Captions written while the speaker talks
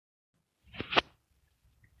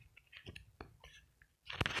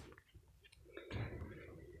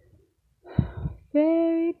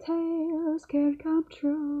Fairy tales can come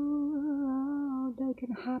true, they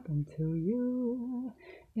can happen to you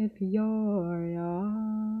if you're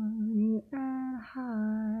young and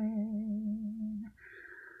high.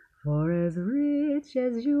 For as rich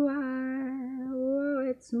as you are, oh,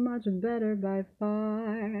 it's much better by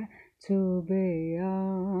far to be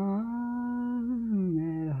young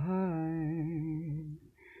and high.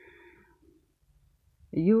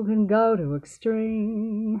 You can go to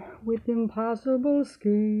extreme with impossible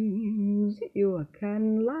schemes. You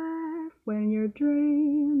can laugh when your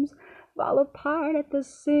dreams fall apart at the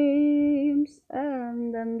seams,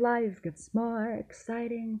 and then life gets more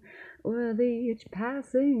exciting with each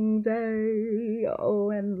passing day. Oh,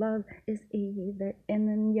 and love is either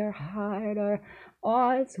in your heart or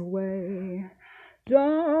on its way.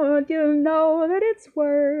 Don't you know that it's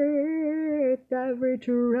worth every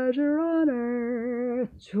treasure on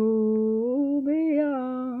earth to be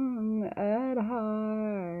young and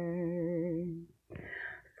high?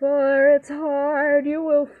 For it's hard, you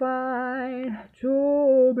will find,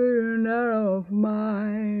 to be narrow of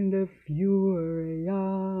mind if you were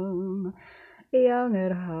young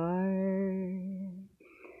and high.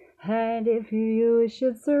 And if you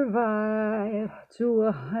should survive to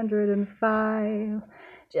 105,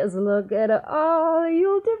 just look at all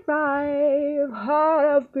you'll derive out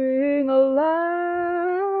of being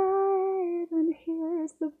alive. And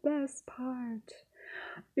here's the best part: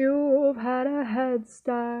 you've had a head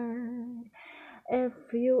start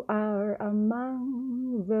if you are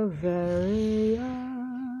among the very young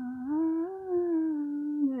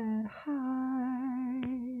and high.